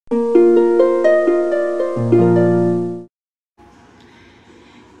Hey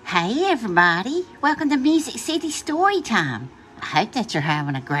everybody, welcome to Music City Storytime. I hope that you're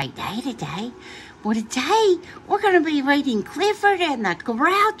having a great day today. Well, today we're going to be reading Clifford and the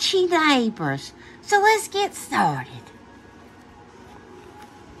Grouchy Neighbors. So let's get started.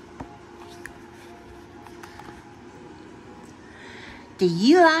 Do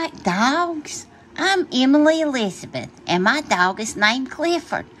you like dogs? I'm Emily Elizabeth, and my dog is named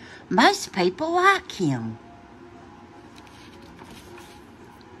Clifford. Most people like him.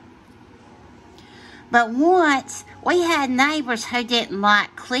 But once, we had neighbors who didn't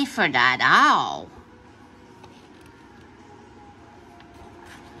like Clifford at all.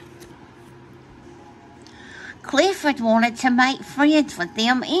 Clifford wanted to make friends with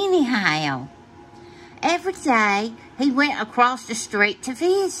them anyhow. Every day, he went across the street to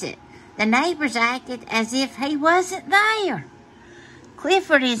visit. The neighbors acted as if he wasn't there.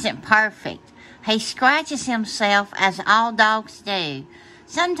 Clifford isn't perfect. He scratches himself as all dogs do.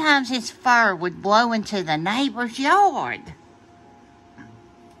 Sometimes his fur would blow into the neighbor's yard.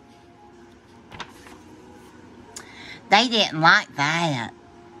 They didn't like that.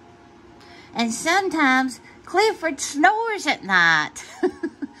 And sometimes Clifford snores at night.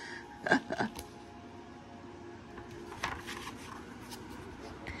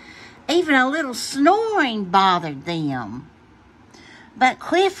 Even a little snoring bothered them. But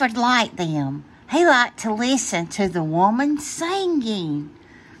Clifford liked them. He liked to listen to the woman singing.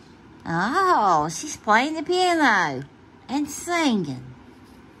 Oh, she's playing the piano and singing.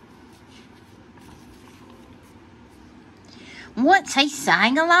 Once he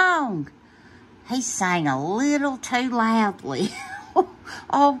sang along. He sang a little too loudly.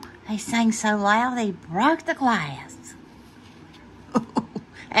 Oh, he sang so loud he broke the glass.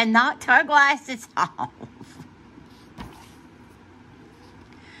 And knocked her glasses off.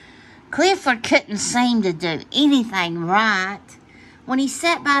 Clifford couldn't seem to do anything right. When he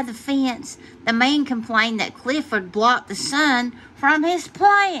sat by the fence, the man complained that Clifford blocked the sun from his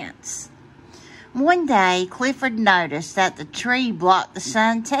plants. One day, Clifford noticed that the tree blocked the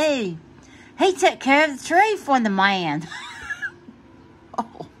sun too. He took care of the tree for the man.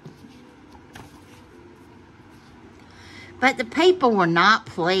 Oh. But the people were not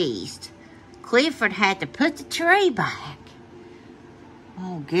pleased. Clifford had to put the tree back.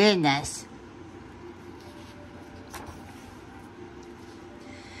 Oh, goodness.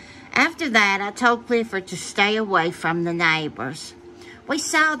 After that, I told Clifford to stay away from the neighbors. We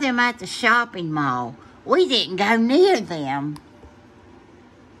saw them at the shopping mall. We didn't go near them.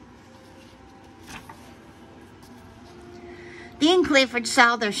 Then Clifford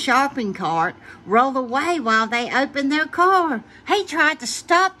saw their shopping cart roll away while they opened their car. He tried to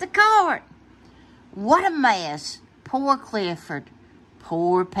stop the cart. What a mess. Poor Clifford.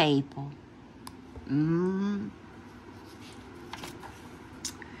 Poor people.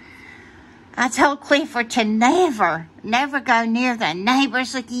 I told Clifford to never go near the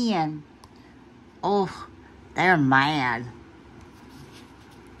neighbors again. Oh, they're mad.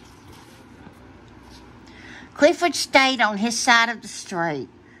 Clifford stayed on his side of the street.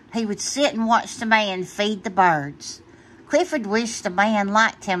 He would sit and watch the man feed the birds. Clifford wished the man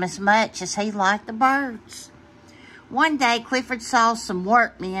liked him as much as he liked the birds. One day, Clifford saw some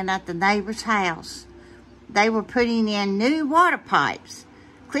workmen at the neighbor's house. They were putting in new water pipes.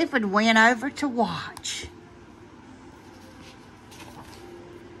 Clifford went over to watch.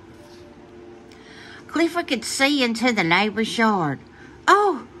 Clifford could see into the neighbor's yard.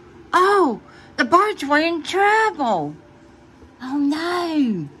 Oh, the birds were in trouble. Oh,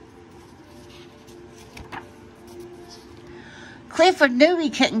 no. Clifford knew he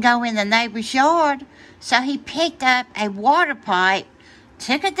couldn't go in the neighbor's yard, so he picked up a water pipe,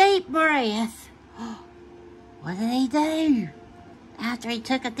 took a deep breath. What did he do after he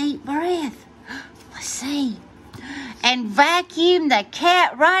took a deep breath? Let's see. And vacuumed the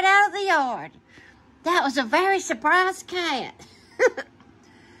cat right out of the yard. That was a very surprised cat.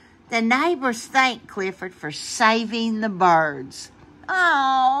 The neighbors thanked Clifford for saving the birds.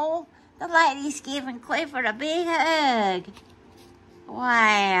 Oh, the lady's giving Clifford a big hug.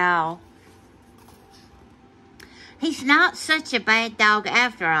 Wow. He's not such a bad dog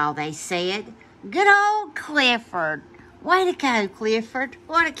after all, they said. Good old Clifford. Way to go, Clifford.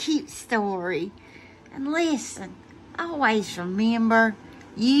 What a cute story. And listen, always remember,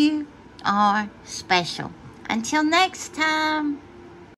 you are special. Until next time.